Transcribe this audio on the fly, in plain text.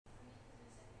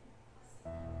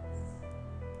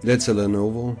That's a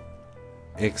Lenovo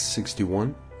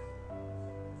X61,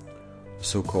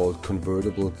 so-called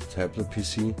convertible tablet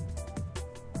PC.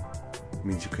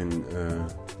 Means you can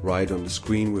write on the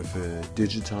screen with a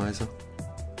digitizer.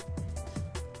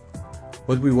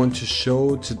 What we want to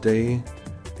show today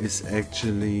is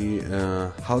actually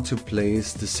how to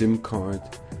place the SIM card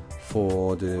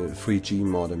for the 3G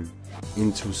modem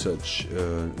into such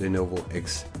Lenovo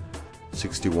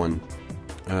X61.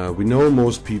 We know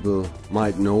most people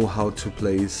might know how to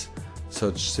place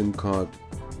such SIM card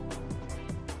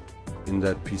in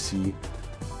that PC,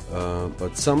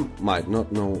 but some might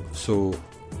not know, so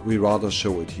we rather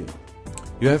show it here.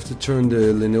 You have to turn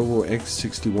the Lenovo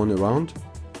X61 around,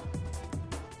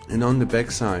 and on the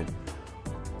back side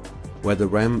where the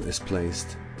RAM is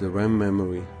placed, the RAM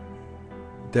memory,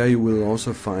 there you will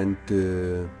also find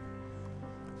the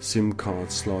SIM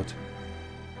card slot.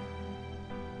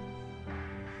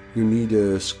 You need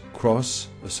a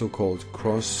so-called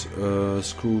cross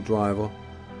screwdriver,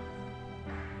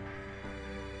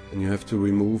 and you have to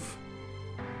remove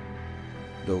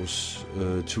those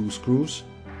two screws.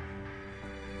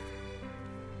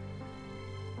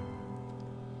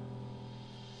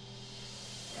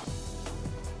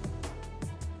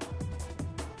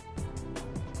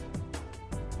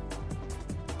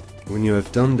 When you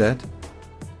have done that,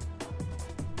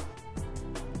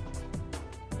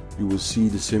 you will see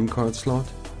the SIM card slot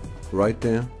right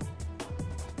there.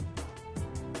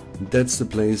 That's the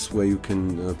place where you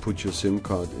can put your SIM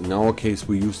card. In our case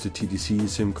we use the TDC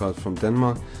SIM card from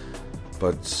Denmark,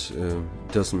 but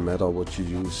it doesn't matter what you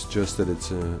use, just that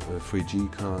it's a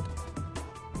 3G card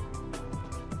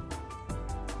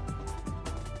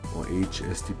or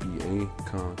HSDPA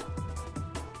card.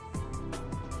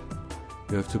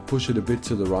 You have to push it a bit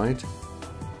to the right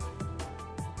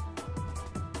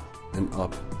and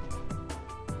up.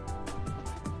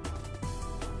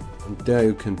 And there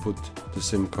you can put the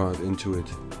SIM card into it.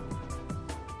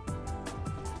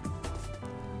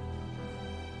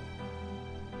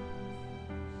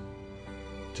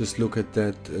 Just look at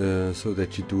that so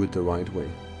that you do it the right way.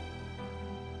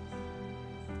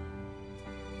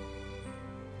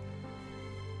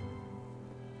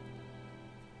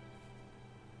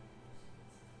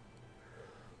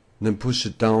 Then push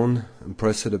it down and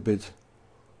press it a bit,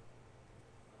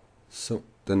 so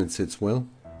then it sits well.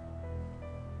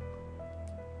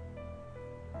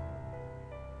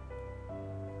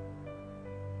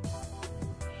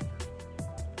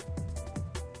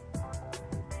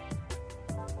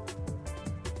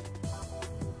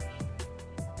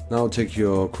 Now take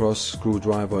your cross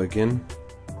screwdriver again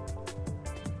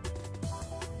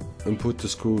and put the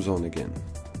screws on again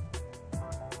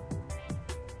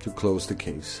to close the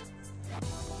case.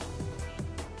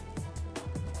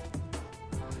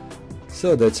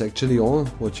 So that's actually all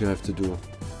what you have to do.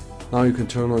 Now you can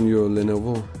turn on your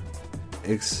Lenovo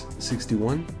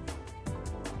X61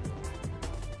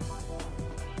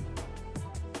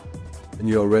 and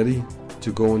you are ready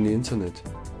to go on the internet.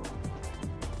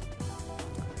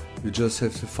 You just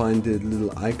have to find the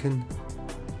little icon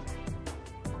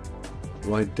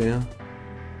right there.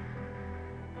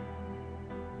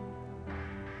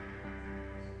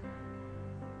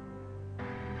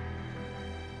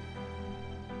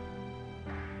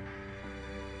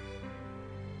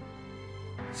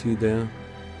 See there?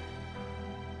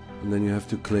 And then you have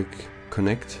to click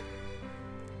connect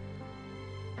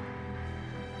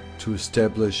to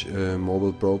establish a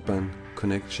mobile broadband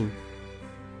connection.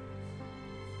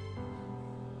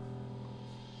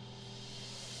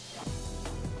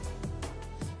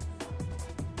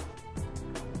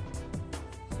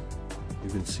 You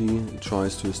can see it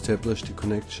tries to establish the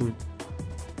connection.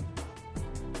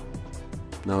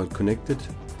 Now it connected.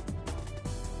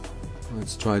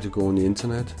 Let's try to go on the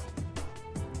internet.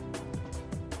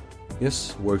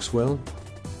 Yes, works well.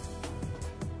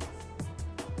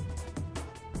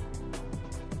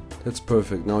 That's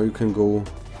perfect. Now you can go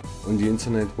on the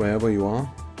internet wherever you are.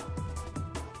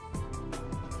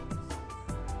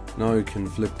 Now you can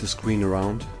flip the screen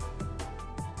around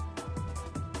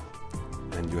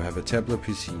and you have a tablet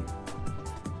PC.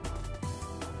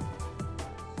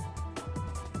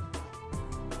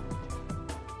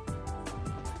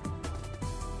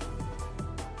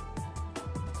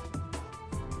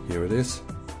 Here it is.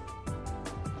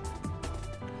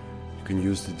 You can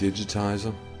use the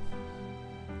digitizer.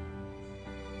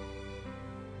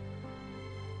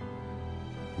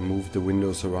 Move the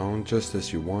windows around just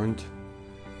as you want.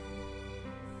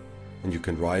 And you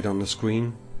can write on the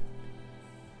screen.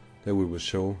 That we will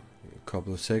show in a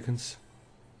couple of seconds.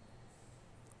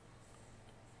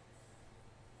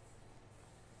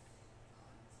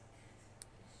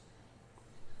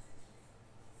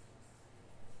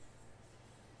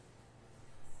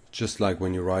 just like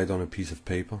when you write on a piece of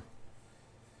paper.